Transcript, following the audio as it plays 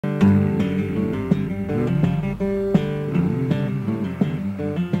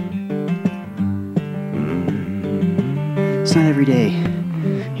It's not every day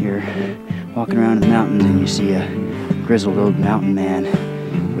you're walking around in the mountains and you see a grizzled old mountain man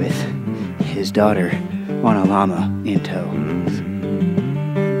with his daughter on a llama in tow.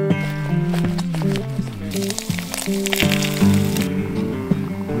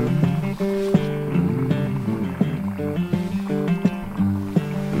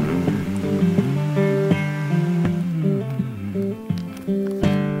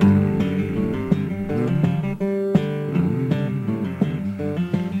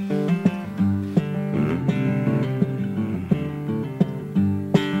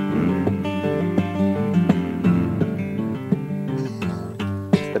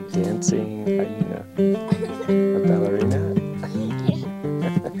 Dancing hyena. A ballerina.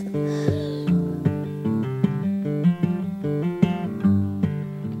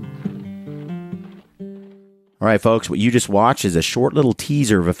 All right, folks, what you just watched is a short little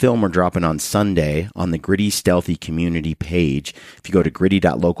teaser of a film we're dropping on Sunday on the Gritty Stealthy Community page. If you go to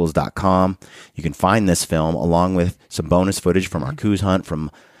gritty.locals.com, you can find this film along with some bonus footage from our Coos hunt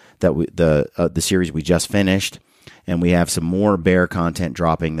from the series we just finished. And we have some more bear content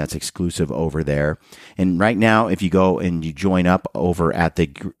dropping that's exclusive over there. And right now, if you go and you join up over at the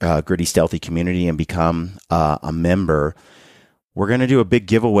Gritty Stealthy Community and become a member, we're going to do a big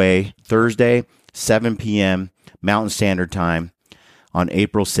giveaway Thursday, 7 p.m. Mountain Standard Time on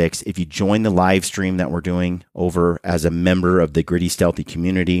April 6th. If you join the live stream that we're doing over as a member of the Gritty Stealthy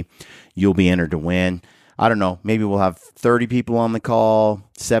Community, you'll be entered to win. I don't know, maybe we'll have 30 people on the call,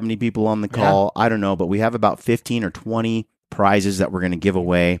 70 people on the call. Yeah. I don't know, but we have about 15 or 20 prizes that we're going to give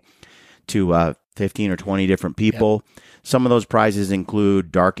away to 15 or 20 different people. Yep. Some of those prizes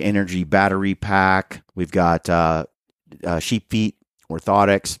include Dark Energy battery pack. We've got sheep feet,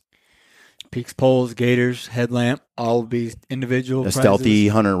 orthotics. Peaks poles, gaiters, headlamp, all of these individual prizes. Stealthy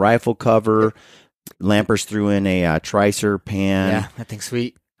hunter rifle cover. Yep. Lampers threw in a Tricer pan. Yeah, that thing's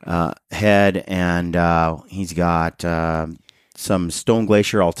sweet. Head, and he's got some Stone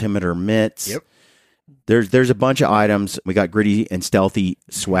Glacier altimeter mitts. Yep. There's a bunch of items. We got Gritty and Stealthy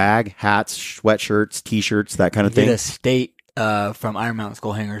swag, hats, sweatshirts, T-shirts, that kind of thing. Did a state from Iron Mountain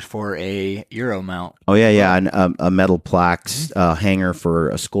Skull Hangers for a Euro mount. Oh yeah, and a metal plaques hanger for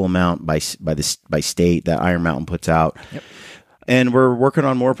a skull mount by state that Iron Mountain puts out. Yep. And we're working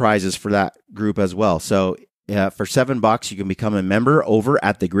on more prizes for that group as well. So. For $7, you can become a member over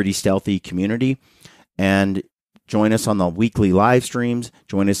at the Gritty Stealthy Community and join us on the weekly live streams.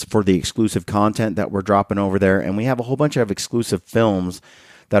 Join us for the exclusive content that we're dropping over there. And we have a whole bunch of exclusive films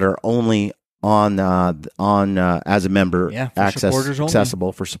that are only on as a member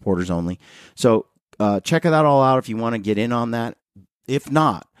accessible for supporters only. So check that all out if you want to get in on that. If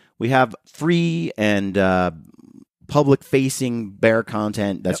not, we have free and public-facing bear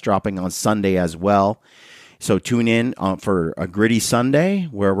content that's dropping on Sunday as well. So tune in for a Gritty Sunday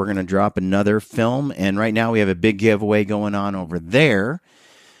where we're going to drop another film. And right now we have a big giveaway going on over there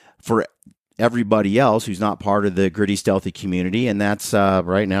for everybody else who's not part of the Gritty Stealthy Community. And that's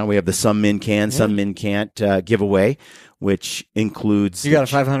right now we have the Some Men Can, Some Men Can't giveaway, which includes... You got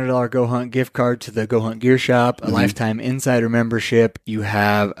a $500 Go Hunt gift card to the Go Hunt Gear Shop, a lifetime insider membership. You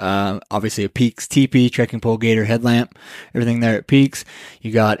have obviously a Peaks TP, trekking pole, gator, headlamp, everything there at Peaks.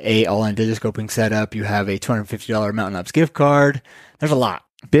 You got a all-in digiscoping setup. You have a $250 Mountain Ops gift card. There's a lot.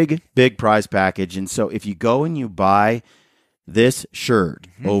 Big prize package. And so if you go and you buy this shirt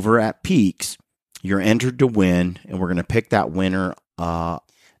over at Peaks, you're entered to win, and we're going to pick that winner the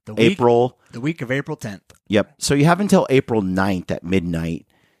week of April 10th. Yep. So you have until April 9th at midnight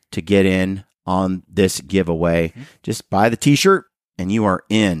to get in on this giveaway. Just buy the T-shirt and you are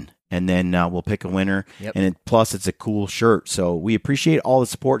in. And then we'll pick a winner. Yep. And plus, it's a cool shirt. So we appreciate all the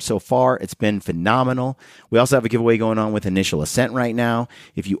support so far. It's been phenomenal. We also have a giveaway going on with Initial Ascent right now.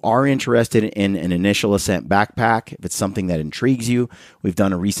 If you are interested in an Initial Ascent backpack, if it's something that intrigues you, we've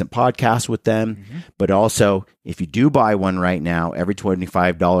done a recent podcast with them. But also, if you do buy one right now, every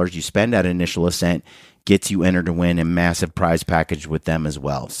 $25 you spend at Initial Ascent gets you entered to win a massive prize package with them as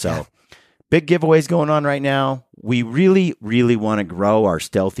well. So big giveaways going on right now. We really, really want to grow our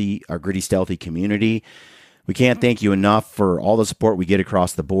Gritty Stealthy community. We can't thank you enough for all the support we get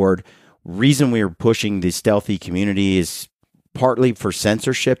across the board. Reason we are pushing the Stealthy community is partly for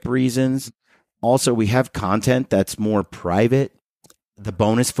censorship reasons. Also, we have content that's more private. The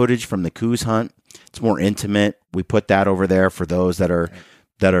bonus footage from the Coos hunt, it's more intimate. We put that over there for those that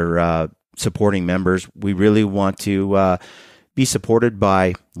are supporting members. We really want to be supported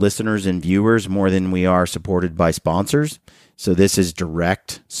by listeners and viewers more than we are supported by sponsors. So this is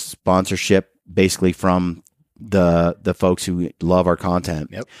direct sponsorship basically from the folks who love our content.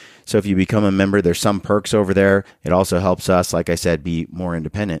 Yep. So if you become a member, there's some perks over there. It also helps us, like I said, be more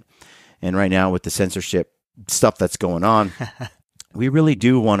independent. And right now with the censorship stuff that's going on, we really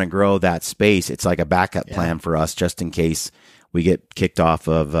do want to grow that space. It's like a backup plan for us just in case we get kicked off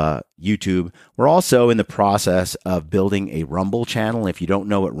of YouTube. We're also in the process of building a Rumble channel. If you don't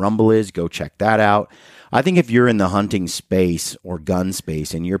know what Rumble is, go check that out. I think if you're in the hunting space or gun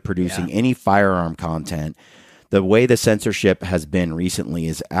space and you're producing any firearm content, the way the censorship has been recently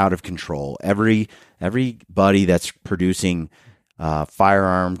is out of control. Everybody that's producing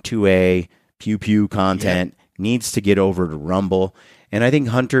firearm 2A, pew-pew content needs to get over to Rumble. And I think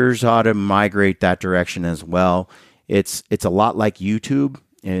hunters ought to migrate that direction as well. It's a lot like YouTube,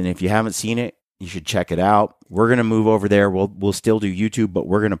 and if you haven't seen it, you should check it out. We're going to move over there. We'll still do YouTube, but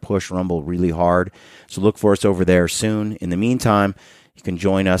we're going to push Rumble really hard. So look for us over there soon. In the meantime, you can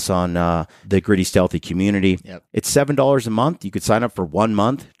join us on the Gritty Stealthy community. Yep. It's $7 a month. You could sign up for 1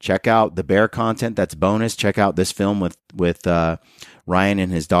 month. Check out the bear content that's bonus. Check out this film with Ryan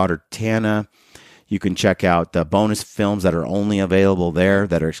and his daughter Tana. You can check out the bonus films that are only available there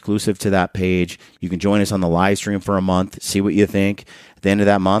that are exclusive to that page. You can join us on the live stream for a month. See what you think. At the end of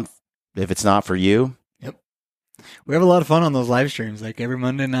that month, if it's not for you. Yep. We have a lot of fun on those live streams. Like every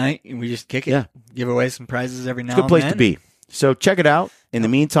Monday night, we just kick it. Yeah. Give away some prizes every now and then. It's a good place to be. So check it out. In the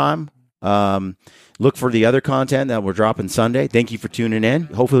meantime, look for the other content that we're dropping Sunday. Thank you for tuning in.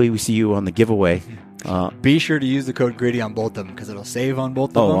 Hopefully we see you on the giveaway. Be sure to use the code GRITTY on both of them because it'll save on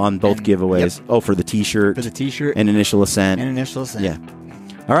both of them. Oh, on both giveaways. Yep. Oh, for the T-shirt. For the T-shirt. And Initial Ascent. And Initial Ascent. Yeah.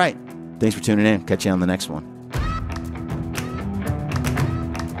 All right. Thanks for tuning in. Catch you on the next one.